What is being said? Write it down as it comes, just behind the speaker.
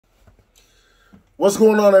What's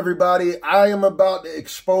going on, everybody? I am about to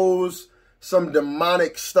expose some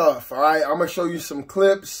demonic stuff, all right? I'm going to show you some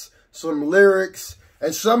clips, some lyrics,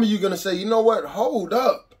 and some of you are going to say, you know what? Hold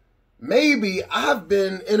up. Maybe I've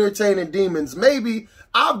been entertaining demons. Maybe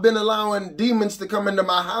I've been allowing demons to come into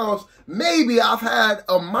my house. Maybe I've had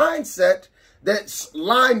a mindset that's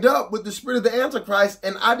lined up with the spirit of the Antichrist,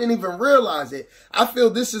 and I didn't even realize it. I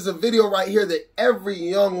feel this is a video right here that every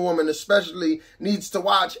young woman especially needs to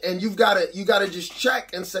watch, and you gotta just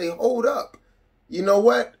check and say, hold up. You know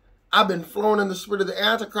what? I've been flowing in the spirit of the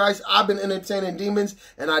Antichrist. I've been entertaining demons,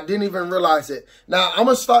 and I didn't even realize it. Now, I'm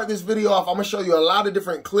going to start this video off. I'm going to show you a lot of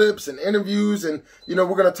different clips and interviews, and, you know,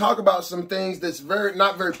 we're going to talk about some things that's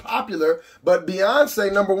not very popular, but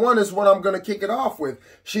Beyonce, number one, is what I'm going to kick it off with.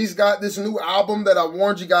 She's got this new album that I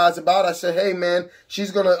warned you guys about. I said, hey, man,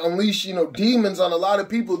 she's going to unleash, you know, demons on a lot of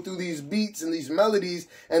people through these beats and these melodies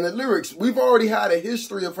and the lyrics. We've already had a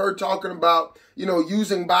history of her talking about, you know,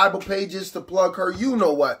 using Bible pages to plug her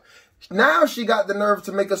you-know-what. Now she got the nerve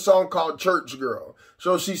to make a song called Church Girl.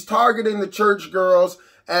 So she's targeting the church girls.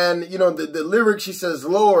 And, you know, the lyrics, she says,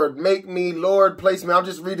 Lord, make me, Lord, place me. I'm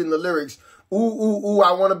just reading the lyrics. Ooh, ooh, ooh,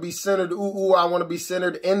 I want to be centered. Ooh, ooh, I want to be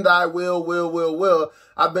centered in thy will.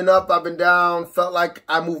 I've been up, I've been down, felt like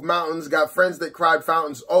I moved mountains, got friends that cried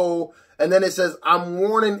fountains. Oh, and then it says, I'm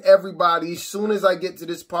warning everybody, soon as I get to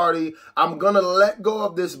this party, I'm going to let go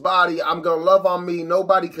of this body. I'm going to love on me.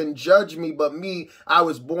 Nobody can judge me but me. I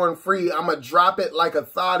was born free. I'm going to drop it like a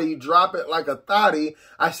thotty, drop it like a thotty.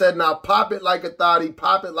 I said, now pop it like a thotty,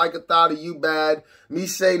 pop it like a thotty, you bad. Me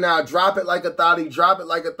say, now drop it like a thotty, drop it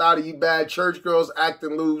like a thotty, you bad. Church girls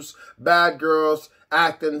acting loose, bad girls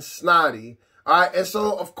acting snotty. All right, and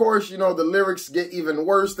so, of course, you know, the lyrics get even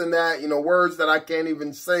worse than that, you know, words that I can't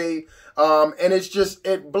even say. And it's just,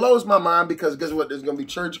 it blows my mind because guess what? There's going to be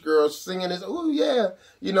church girls singing this. Oh, yeah.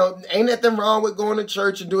 You know, ain't nothing wrong with going to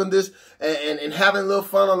church and doing this and having a little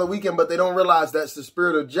fun on the weekend, but they don't realize that's the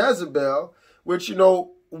spirit of Jezebel, which, you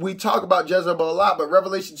know, we talk about Jezebel a lot, but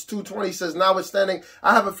Revelations 2:20 says, notwithstanding,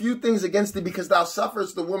 I have a few things against thee, because thou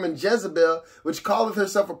sufferest the woman Jezebel, which calleth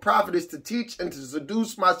herself a prophetess, to teach and to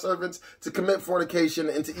seduce my servants to commit fornication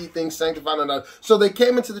and to eat things sanctified unto God. So they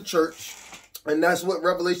came into the church. And that's what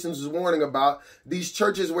Revelations is warning about. These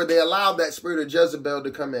churches where they allowed that spirit of Jezebel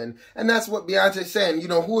to come in. And that's what Beyonce is saying. You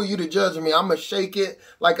know, who are you to judge me? I'm going to shake it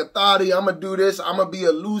like a thotty. I'm going to do this. I'm going to be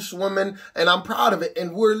a loose woman. And I'm proud of it.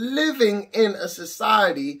 And we're living in a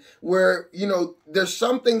society where, you know, there's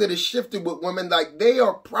something that has shifted with women. Like, they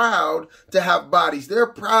are proud to have bodies. They're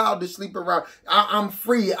proud to sleep around. I'm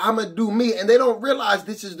free. I'm going to do me. And they don't realize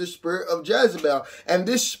this is the spirit of Jezebel. And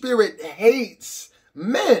this spirit hates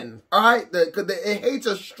men, all right? It hates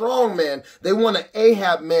a strong man. They want an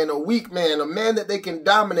Ahab man, a weak man, a man that they can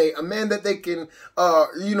dominate, a man that they can,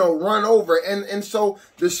 you know, run over. And so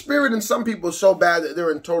the spirit in some people is so bad that they're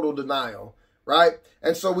in total denial, right?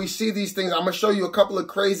 And so we see these things. I'm going to show you a couple of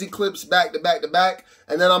crazy clips back to back to back,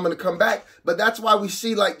 and then I'm going to come back. But that's why we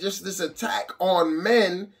see like just this attack on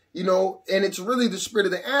men. You know, and it's really the spirit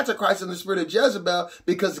of the Antichrist and the spirit of Jezebel,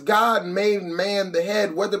 because God made man the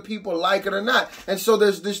head, whether people like it or not. And so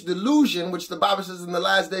there's this delusion, which the Bible says in the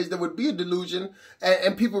last days there would be a delusion,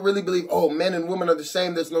 and people really believe, oh, men and women are the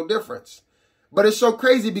same, there's no difference. But it's so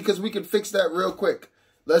crazy because we can fix that real quick.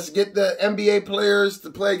 Let's get the NBA players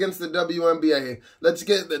to play against the WNBA. Let's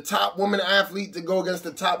get the top woman athlete to go against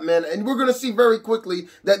the top men. And we're going to see very quickly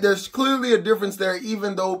that there's clearly a difference there,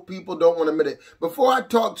 even though people don't want to admit it. Before I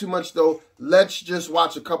talk too much, though, let's just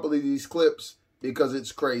watch a couple of these clips because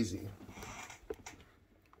it's crazy.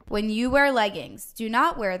 When you wear leggings, do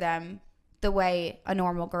not wear them the way a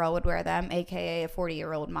normal girl would wear them, a.k.a. a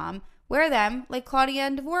 40-year-old mom. Wear them like Claudia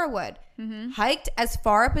and Devora would. Hiked as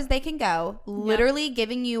far up as they can go, literally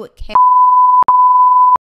giving you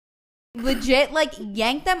legit, like,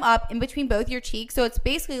 yank them up in between both your cheeks. So it's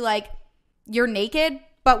basically like you're naked,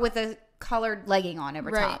 but with a colored legging on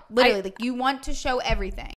over top. Literally, like, you want to show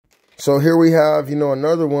everything. So here we have, you know,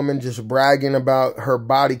 another woman just bragging about her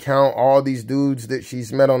body count, all these dudes that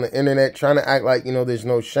she's met on the internet, trying to act like, you know, there's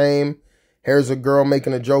no shame. Here's a girl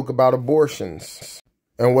making a joke about abortions.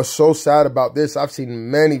 And what's so sad about this, I've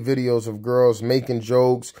seen many videos of girls making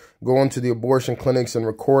jokes, going to the abortion clinics and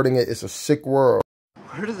recording it. It's a sick world.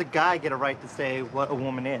 Where does a guy get a right to say what a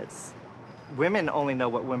woman is? Women only know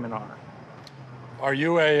what women are. Are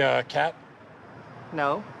you a cat?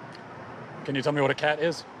 No. Can you tell me what a cat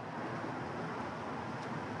is?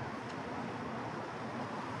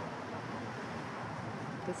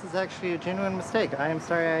 This is actually a genuine mistake. I am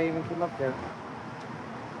sorry I even came up there.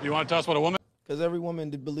 You want to tell us what a woman? Because every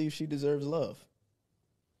woman believes she deserves love.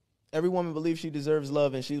 Every woman believes she deserves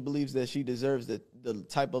love, and she believes that she deserves the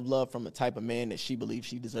type of love from the type of man that she believes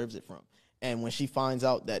she deserves it from. And when she finds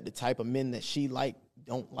out that the type of men that she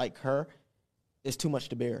don't like her, it's too much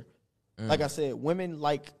to bear. Like I said, women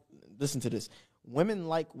like, listen to this, women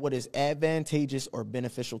like what is advantageous or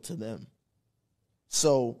beneficial to them.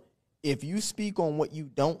 So if you speak on what you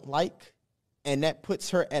don't like and that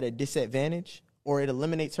puts her at a disadvantage or it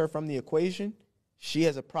eliminates her from the equation, she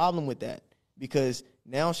has a problem with that, because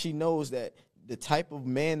now she knows that the type of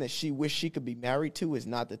man that she wished she could be married to is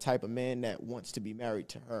not the type of man that wants to be married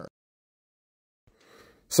to her.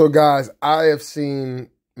 So, guys, I have seen,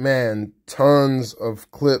 man, tons of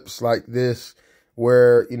clips like this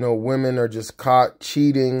where, you know, women are just caught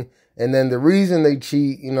cheating. And then the reason they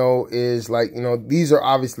cheat, you know, is like, you know, these are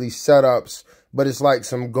obviously setups, but it's like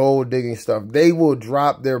some gold digging stuff. They will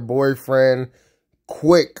drop their boyfriend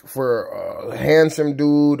quick for a handsome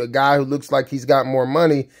dude, a guy who looks like he's got more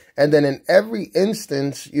money. And then in every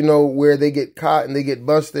instance, you know, where they get caught and they get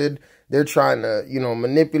busted, they're trying to, you know,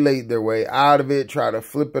 manipulate their way out of it, try to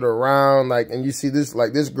flip it around. Like, and you see this,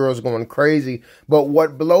 like, this girl's going crazy. But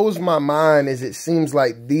what blows my mind is it seems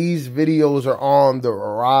like these videos are on the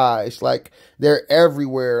rise. Like, they're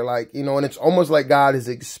everywhere. Like, you know, and it's almost like God is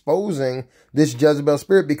exposing this Jezebel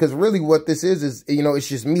spirit, because really what this is, you know, it's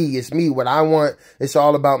just me. It's me. What I want, it's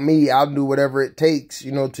all about me. I'll do whatever it takes,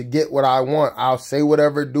 you know, to get what I want. I'll say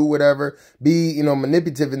whatever, do whatever, be, you know,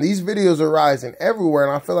 manipulative. And these videos are rising everywhere.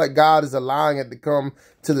 And I feel like God is allowing it to come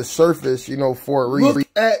to the surface, you know, for a reason. Look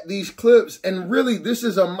at these clips, and really this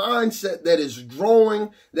is a mindset that is growing,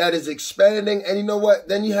 that is expanding. And you know what?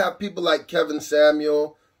 Then you have people like Kevin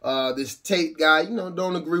Samuel, this Tate guy, you know,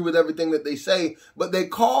 don't agree with everything that they say, but they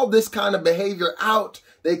call this kind of behavior out.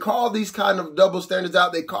 They call these kind of double standards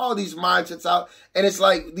out. They call these mindsets out. And it's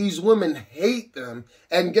like these women hate them.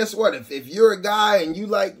 And guess what? If you're a guy and you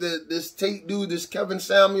like this Tate dude, this Kevin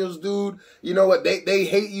Samuels dude, you know what? They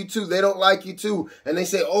hate you too. They don't like you too. And they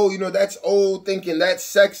say, oh, you know, that's old thinking. That's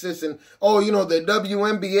sexist. And, oh, you know, the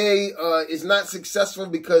WNBA is not successful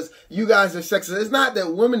because you guys are sexist. It's not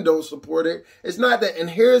that women don't support it. It's not that. And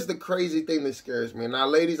here's the crazy thing that scares me. Now,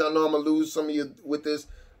 ladies, I know I'm going to lose some of you with this,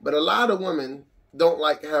 but a lot of women don't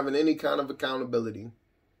like having any kind of accountability.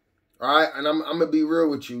 All right? And I'm going to be real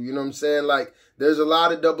with you. You know what I'm saying? Like, there's a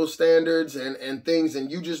lot of double standards and things,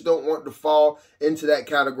 and you just don't want to fall into that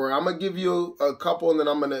category. I'm going to give you a couple, and then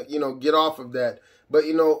I'm going to, you know, get off of that. But,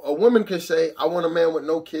 you know, a woman can say, I want a man with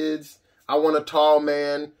no kids. I want a tall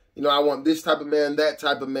man. You know, I want this type of man, that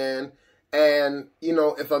type of man. And, you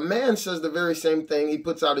know, if a man says the very same thing, he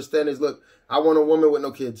puts out his standards, look, I want a woman with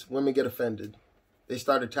no kids. Women get offended. They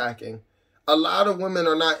start attacking. A lot of women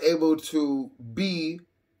are not able to be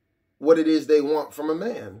what it is they want from a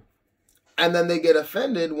man. And then they get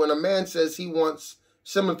offended when a man says he wants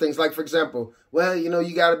similar things. Like, for example, well, you know,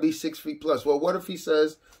 you got to be 6 feet plus. Well, what if he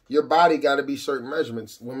says your body got to be certain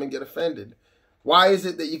measurements? Women get offended. Why is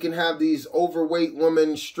it that you can have these overweight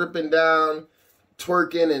women stripping down,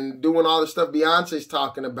 twerking, and doing all the stuff Beyonce's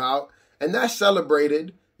talking about, and that's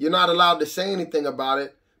celebrated? You're not allowed to say anything about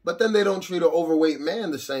it. But then they don't treat an overweight man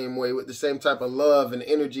the same way, with the same type of love and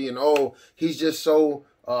energy. And, oh, he's just so,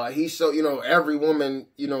 you know, every woman,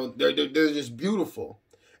 you know, they're just beautiful.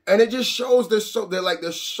 And it just shows there's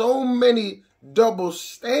so many double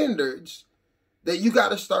standards that you got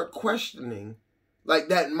to start questioning, like,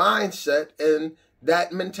 that mindset and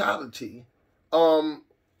that mentality. I'm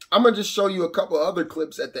going to just show you a couple other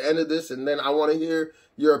clips at the end of this, and then I want to hear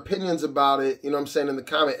your opinions about it, you know what I'm saying, in the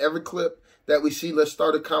comment. Every clip that we see, let's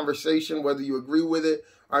start a conversation, whether you agree with it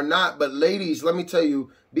or not. But ladies, let me tell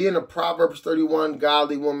you, being a Proverbs 31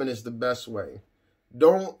 godly woman is the best way.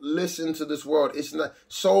 Don't listen to this world. It's not,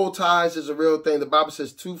 soul ties is a real thing. The Bible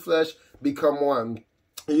says two flesh become one.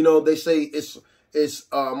 You know, they say it's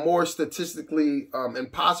more statistically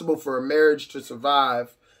impossible for a marriage to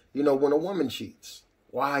survive, you know, when a woman cheats.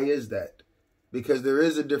 Why is that? Because there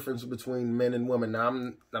is a difference between men and women. Now,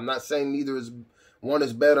 I'm not saying neither is one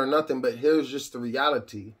is better or nothing, but here's just the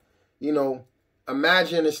reality. You know,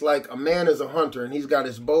 imagine it's like a man is a hunter and he's got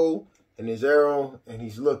his bow and his arrow and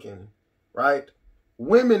he's looking, right?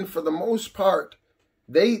 Women, for the most part,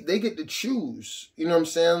 they get to choose. You know what I'm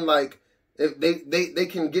saying? Like, if they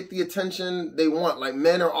can get the attention they want. Like,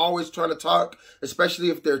 men are always trying to talk,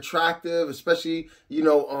 especially if they're attractive, especially, you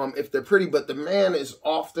know, if they're pretty. But the man is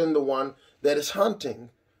often the one that is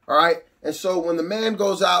hunting, all right? And so when the man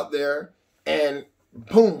goes out there and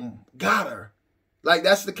boom, got her. Like,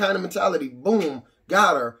 that's the kind of mentality. Boom,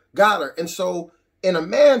 got her, got her. And so in a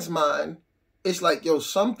man's mind, it's like, yo,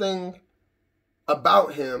 something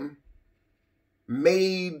about him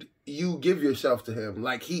made you give yourself to him.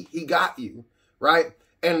 Like he got you, right?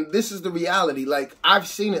 And this is the reality. Like I've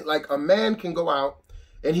seen it. Like a man can go out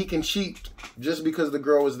and he can cheat just because the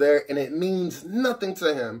girl is there, and it means nothing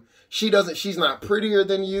to him. She's not prettier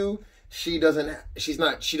than you. She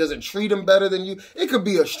doesn't treat him better than you. It could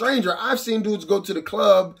be a stranger. I've seen dudes go to the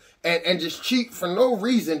club and just cheat for no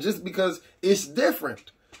reason, just because it's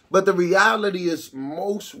different. But the reality is,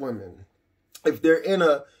 most women, if they're in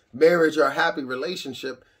a marriage or a happy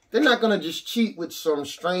relationship, they're not going to just cheat with some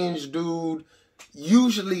strange dude.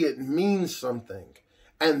 Usually it means something.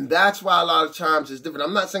 And that's why a lot of times it's different.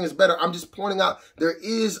 I'm not saying it's better. I'm just pointing out there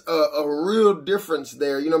is a real difference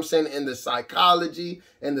there, you know what I'm saying, in the psychology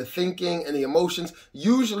and the thinking and the emotions.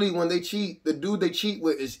 Usually when they cheat, the dude they cheat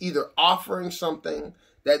with is either offering something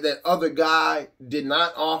that other guy did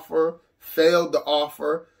not offer, failed to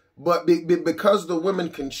offer. But because the women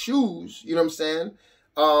can choose, you know what I'm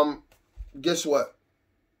saying, guess what?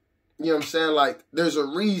 You know what I'm saying? Like, there's a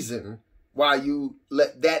reason why you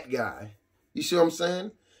let that guy. You see what I'm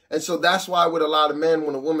saying? And so that's why with a lot of men,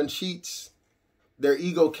 when a woman cheats, their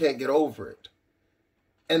ego can't get over it.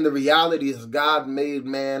 And the reality is God made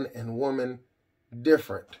man and woman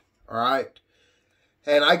different, all right?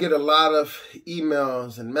 And I get a lot of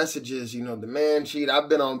emails and messages, you know, the man cheat. I've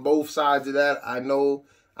been on both sides of that. I know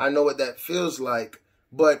what that feels like.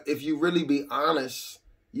 But if you really be honest,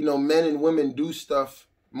 you know, men and women do stuff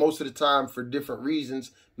most of the time for different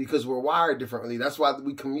reasons, because we're wired differently. That's why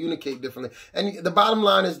we communicate differently. And the bottom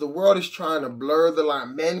line is the world is trying to blur the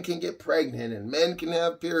line. Men can get pregnant and men can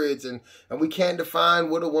have periods, and we can't define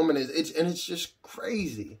what a woman is. It's just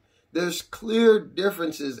crazy. There's clear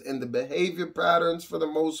differences in the behavior patterns for the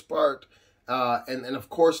most part. And of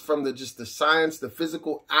course, from the science, the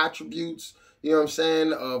physical attributes, you know what I'm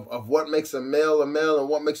saying, of what makes a male and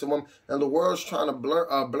what makes a woman. And the world's trying to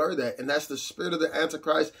blur that. And that's the spirit of the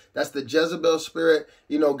antichrist. That's the Jezebel spirit.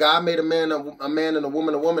 You know, God made a man and a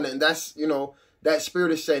woman. And that's, you know, that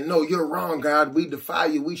spirit is saying, no, you're wrong, God. We defy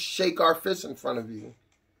you. We shake our fists in front of you.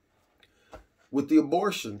 With the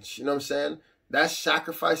abortions, you know what I'm saying? That's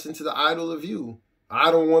sacrificing to the idol of you.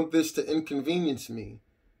 I don't want this to inconvenience me.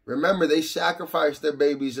 Remember, they sacrificed their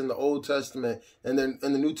babies in the Old Testament, and then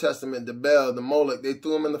in the New Testament, the Bel, the Molech, they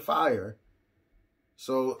threw them in the fire.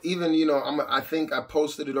 So even, you know, I think I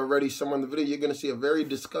posted it already somewhere in the video. You're going to see a very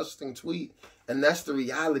disgusting tweet, and that's the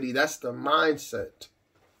reality. That's the mindset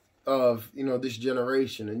of, you know, this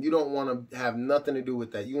generation, and you don't want to have nothing to do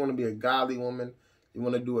with that. You want to be a godly woman. You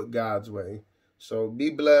want to do it God's way. So be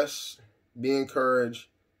blessed, be encouraged,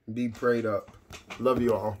 be prayed up. Love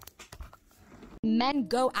you all. Men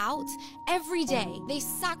go out every day. They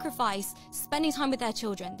sacrifice spending time with their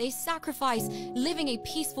children. They sacrifice living a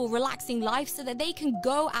peaceful, relaxing life so that they can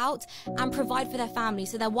go out and provide for their family,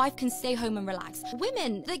 so their wife can stay home and relax.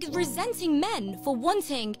 Women, like, resenting men for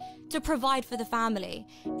wanting to provide for the family.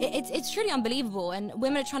 It's truly unbelievable. And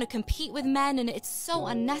women are trying to compete with men, and it's so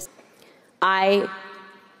unnecessary. I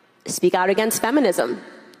speak out against feminism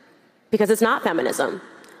because it's not feminism.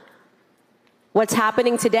 What's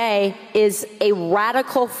happening today is a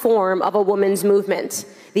radical form of a woman's movement.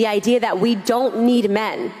 The idea that we don't need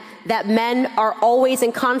men, that men are always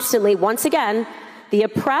and constantly, once again, the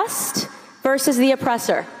oppressed versus the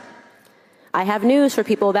oppressor. I have news for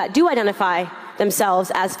people that do identify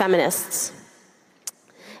themselves as feminists.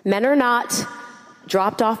 Men are not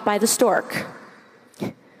dropped off by the stork.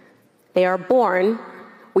 They are born.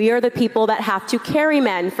 We are the people that have to carry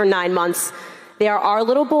men for 9 months. They are our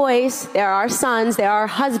little boys, they are our sons, they are our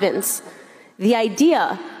husbands. The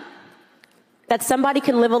idea that somebody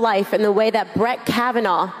can live a life in the way that Brett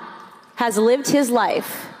Kavanaugh has lived his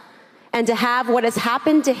life, and to have what has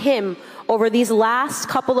happened to him over these last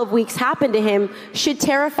couple of weeks happen to him, should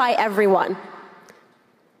terrify everyone.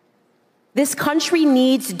 This country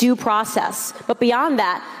needs due process, but beyond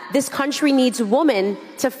that, this country needs women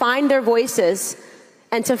to find their voices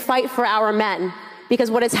and to fight for our men. Because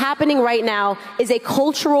what is happening right now is a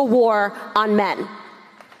cultural war on men.